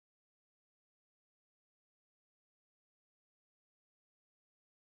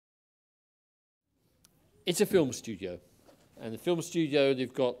it's a film studio, and the film studio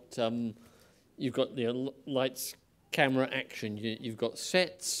they've got you've got lights, camera, action. You've got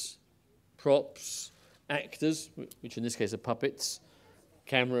sets, props, actors, which in this case are puppets,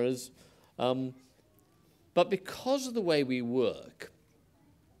 cameras. But because of the way we work,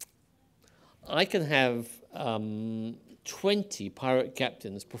 I can have 20 pirate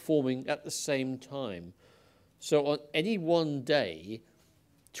captains performing at the same time. So on any one day,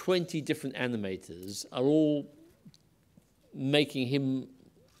 20 different animators are all making him,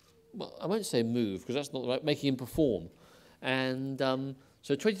 well, I won't say move, because that's not right, making him perform. And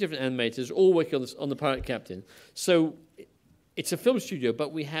so 20 different animators all working on the pirate captain. So it's a film studio,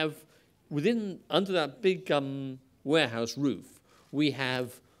 but we have, under that big warehouse roof, we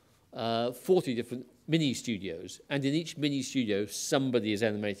have 40 different mini studios, and in each mini studio, somebody is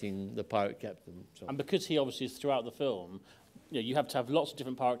animating the pirate captain. So. And because he obviously is throughout the film, you have to have lots of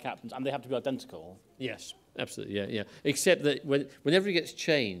different pirate captains, and they have to be identical. Yes, absolutely, yeah. Except that whenever he gets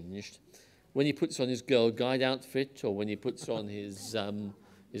changed, when he puts on his Girl Guide outfit, or when he puts on his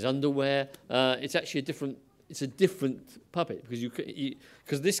underwear, it's actually a different puppet,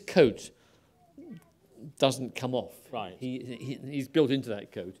 because this coat doesn't come off. Right. He's built into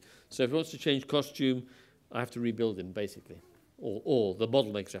that coat. So if he wants to change costume, I have to rebuild him, basically. Or the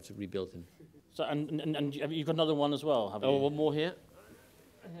model makers have to rebuild him. So and you've got another one as well, have you? Oh, one more here.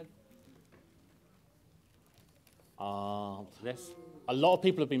 Yes. A lot of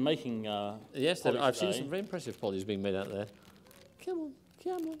people have been making. Yes, I've seen some very impressive polys being made out there. Come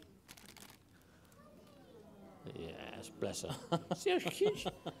on. Yes, bless her. See how cute?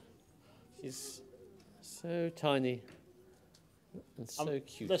 She's so tiny and so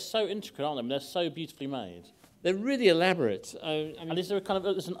cute. They're so intricate, aren't they? I mean, they're so beautifully made. They're really elaborate. And is there a kind of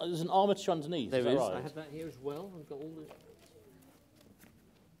there's an armature underneath? There is. Right? I have that here as well. I've got all the.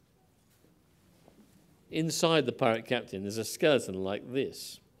 Inside the pirate captain, there's a skeleton like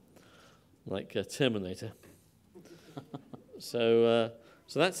this, like a Terminator. So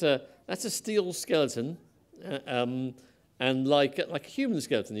that's a steel skeleton, and like a human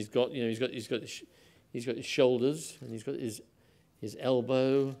skeleton, he's got his shoulders, and he's got his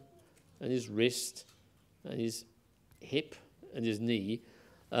elbow, and his wrist, and his hip, and his knee,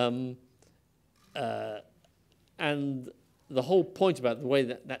 and the whole point about the way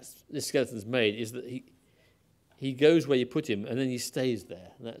that this skeleton's made is that he goes where you put him, and then he stays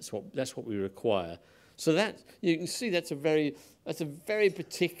there. That's what we require. So that you can see that's a very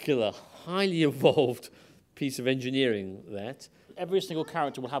particular, highly evolved piece of engineering. That every single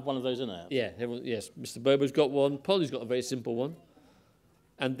character will have one of those in it. Yeah, yes. Mr. Bobo's got one. Polly's got a very simple one,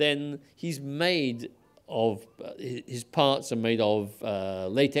 and then he's made of his parts are made of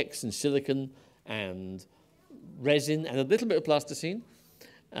latex and silicon and resin and a little bit of plasticine,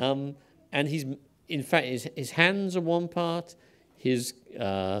 and he's. In fact, his hands are one part, his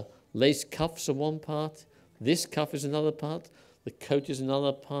lace cuffs are one part, this cuff is another part, the coat is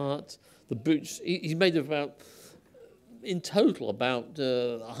another part, the boots, he's made of in total about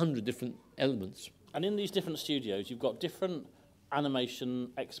 100 different elements. And in these different studios, you've got different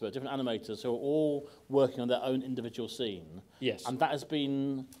animation experts, different animators who are all working on their own individual scene. Yes. And that has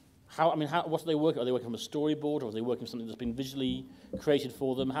been... what are they working? Are they working on a storyboard, or are they working on something that's been visually created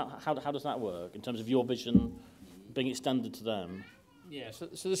for them? How does that work in terms of your vision being extended to them? Yeah. So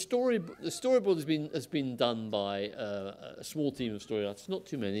the storyboard has been done by a small team of story artists, not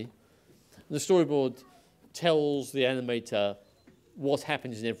too many. And the storyboard tells the animator what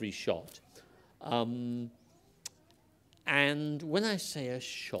happens in every shot. And when I say a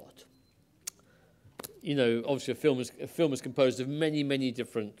shot, obviously a film is composed of many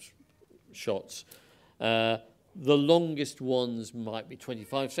different shots. The longest ones might be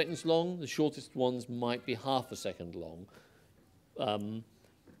 25 seconds long. The shortest ones might be half a second long. And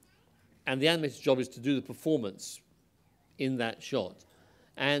the animator's job is to do the performance in that shot.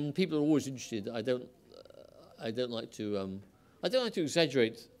 And people are always interested. I don't like to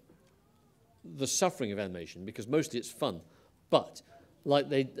exaggerate the suffering of animation, because mostly it's fun. But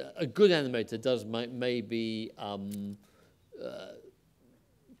a good animator does maybe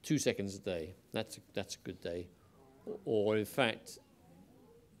 2 seconds a day. That's a good day. Or in fact,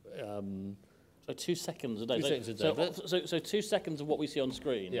 so 2 seconds a day. 2 seconds a day. So 2 seconds of what we see on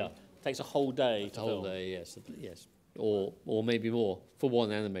screen. Yeah. Takes a whole day. A whole day, yes, or maybe more for one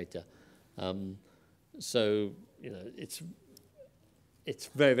animator. So it's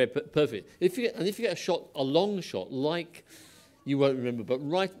very perfect. If you get a long shot, like you won't remember, but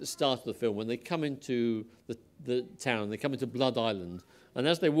right at the start of the film, when they come into the town, they come into Blood Island, and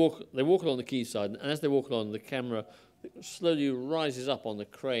as they walk along the quayside, and as they walk along, the camera slowly rises up on the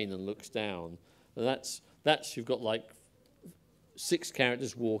crane and looks down. And That's you've got like 6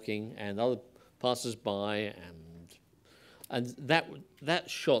 characters walking and other passers-by, and that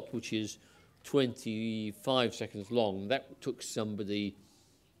shot, which is 25 seconds long, that took somebody,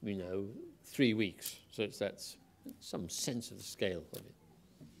 3 weeks. So that's some sense of the scale of it.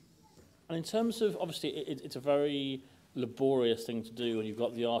 And in terms of, obviously, it's a very laborious thing to do, and you've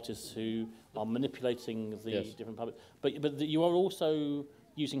got the artists who are manipulating the different puppets. But you are also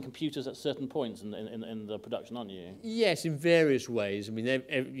using computers at certain points in the production, aren't you? Yes, in various ways. I mean,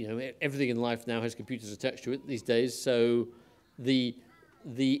 everything in life now has computers attached to it these days. So the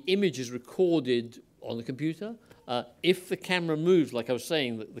image is recorded on the computer. If the camera moves, like I was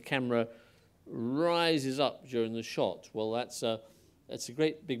saying, the camera rises up during the shot. Well, that's a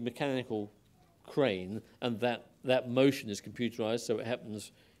great big mechanical crane, and that motion is computerized, so it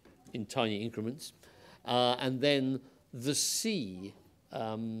happens in tiny increments. And then the sea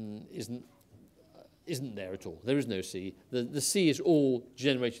isn't there at all. There is no sea. The sea is all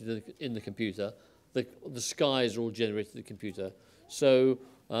generated in the computer. The skies are all generated in the computer. So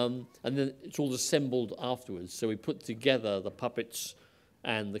and then it's all assembled afterwards. So we put together the puppets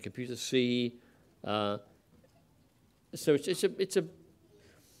and the computer sea. So it's a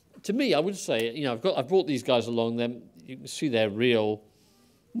to me, I would say, I've brought these guys along. Them you can see they're real.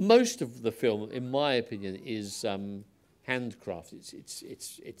 Most of the film, in my opinion, is handcraft.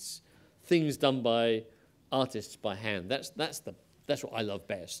 It's things done by artists by hand. That's what I love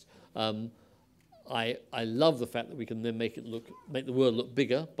best. I love the fact that we can then make the world look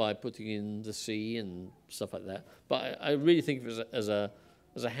bigger by putting in the sea and stuff like that. But I really think of it as a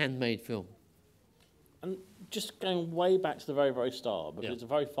handmade film. And just going way back to the very, very start, because it's a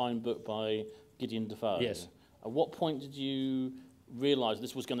very fine book by Gideon Defoe. Yes. At what point did you realise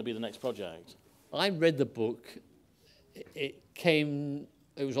this was going to be the next project? I read the book. It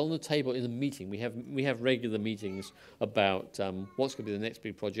was on the table in a meeting. We have regular meetings about what's going to be the next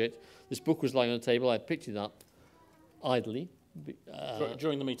big project. This book was lying on the table. I picked it up idly.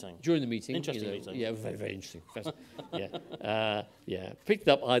 During the meeting? During the meeting. Interesting meeting. Yeah, very, very interesting. Picked it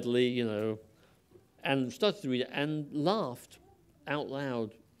up idly, and started to read it and laughed out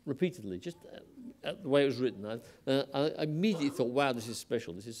loud repeatedly, just at the way it was written. I immediately thought, wow, this is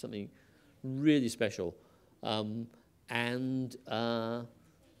special. This is something really special. And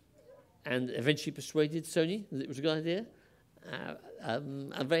eventually persuaded Sony that it was a good idea.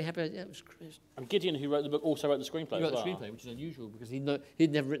 I'm very happy. Yeah, it was great. And Gideon, who wrote the book, also wrote the screenplay He wrote as well. the screenplay, which is unusual because he'd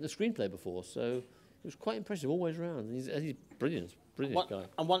never written a screenplay before. So it was quite impressive all ways around. And he's brilliant guy.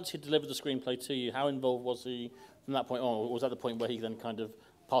 And once he delivered the screenplay to you, how involved was he from that point on? Or was that the point where he then kind of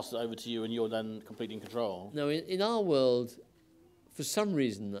passed it over to you and you're then completely in control? No, in our world, for some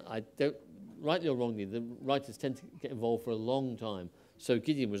reason, I don't, rightly or wrongly, the writers tend to get involved for a long time. So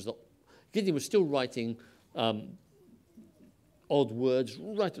Gideon was still writing odd words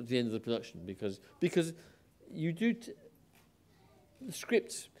right at the end of the production because you do the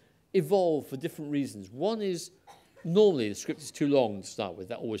scripts evolve for different reasons. One is normally the script is too long to start with.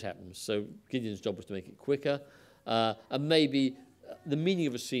 That always happens. So Gideon's job was to make it quicker, and maybe the meaning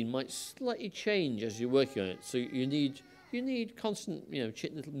of a scene might slightly change as you're working on it. So you need constant,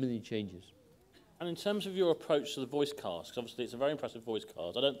 little mini changes. And in terms of your approach to the voice cast, because obviously it's a very impressive voice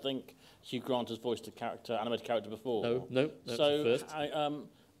cast. I don't think Hugh Grant has voiced a animated character before. No, that's the first.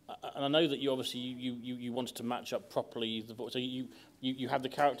 And I know that you obviously you wanted to match up properly the voice. So you had the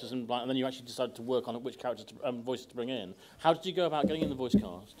characters and then you actually decided to work on which characters voices to bring in. How did you go about getting in the voice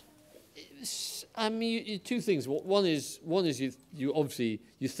cast? I mean, two things. One is you obviously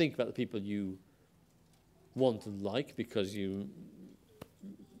you think about the people you want and like because you've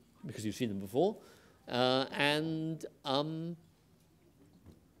seen them before, and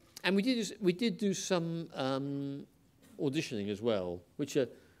we did do some auditioning as well, which is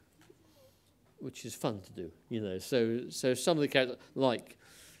fun to do, So some of the characters,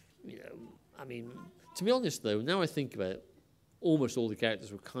 I mean, to be honest though, now I think about it, almost all the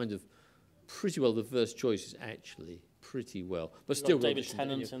characters were kind of pretty well the first choices, actually, pretty well. But still, David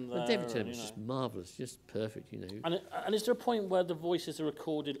Tennant in there. David Tennant was just marvellous, just perfect, And is there a point where the voices are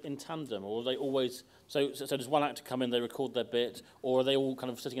recorded in tandem, or are they always so does one actor come in, they record their bit, or are they all kind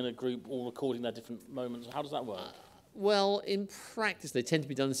of sitting in a group, all recording their different moments? How does that work? Well, in practice, they tend to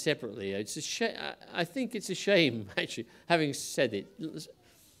be done separately. It's a I think it's a shame, actually. Having said it,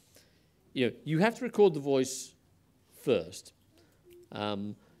 you have to record the voice first.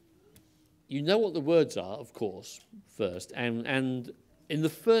 You know what the words are, of course, first, and in the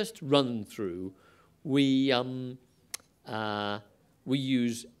first run through, we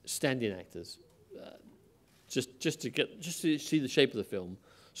use stand-in actors, just to see the shape of the film.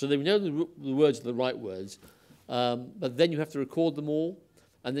 So they know the words are the right words, but then you have to record them all.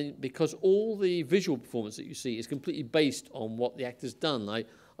 And then because all the visual performance that you see is completely based on what the actor's done.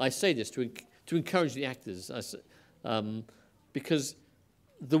 I say this to encourage the actors, because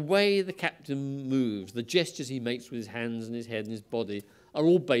the way the captain moves, the gestures he makes with his hands and his head and his body are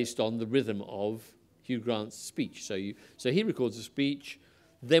all based on the rhythm of Hugh Grant's speech. So he records the speech,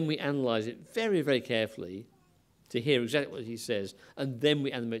 then we analyse it very, very carefully to hear exactly what he says, and then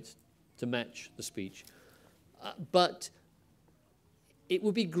we animate to match the speech. But it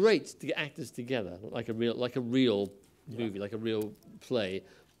would be great to get actors together, like a real movie, like a real play.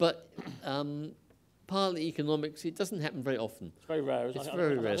 But partly economics, it doesn't happen very often. It's very rare. It's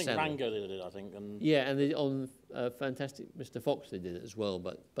very rare. I think Rango did it, I think. And yeah, and on Fantastic Mr. Fox they did it as well,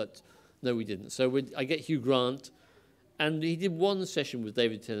 but no, we didn't. So I get Hugh Grant, and he did one session with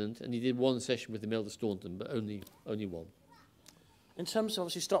David Tennant, and he did one session with Imelda Staunton, but only one. in terms of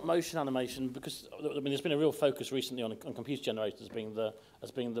obviously stop motion animation, because I mean, there's been a real focus recently on computer generators being the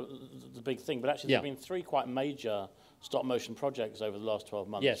big thing, but actually there's been 3 quite major stop motion projects over the last 12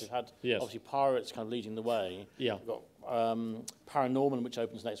 months. Yes. We've had obviously Pirates kind of leading the way. Yeah. We've got Paranorman, which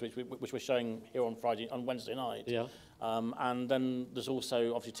opens next week, which we're showing here on Wednesday night. Yeah. And then there's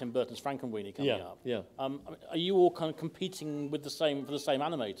also obviously Tim Burton's Frankenweenie coming up. Yeah. Are you all kind of competing with for the same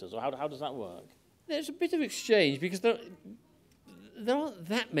animators, or how does that work? There's a bit of exchange because there aren't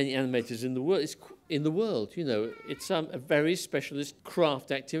that many animators in the world. You know, it's a very specialist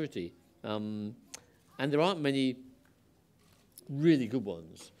craft activity, and there aren't many really good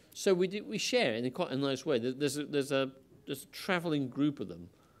ones. So we share it in quite a nice way. There's a travelling group of them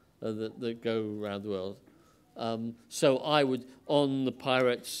that go around the world. So I would, on the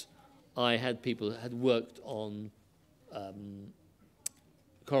Pirates, I had people that had worked on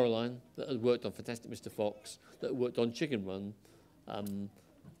Coraline, that had worked on Fantastic Mr. Fox, that had worked on Chicken Run.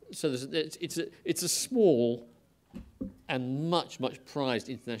 So it's a small and much prized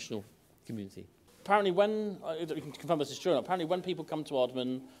international community. Apparently, when you can confirm this is true, apparently when people come to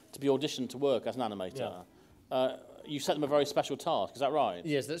Aardman to be auditioned to work as an animator, you set them a very special task. Is that right?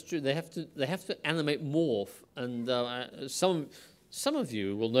 Yes, that's true. They have to animate Morph, and some of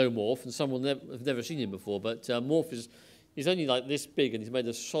you will know Morph, and some will have never seen him before. But Morph is only like this big, and he's made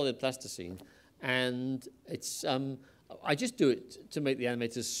of solid plasticine, and it's. I just do it to make the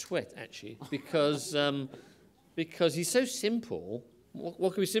animators sweat, actually, because he's so simple.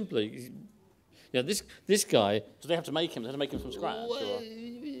 What can be simpler? You know, this guy. Do they have to make him? They have to make him from scratch? Or?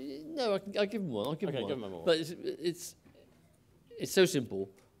 No, I'll give him one. I'll give him one. Give him one. But it's so simple,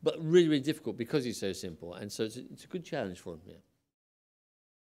 but really difficult because he's so simple, and so it's a good challenge for him. Yeah.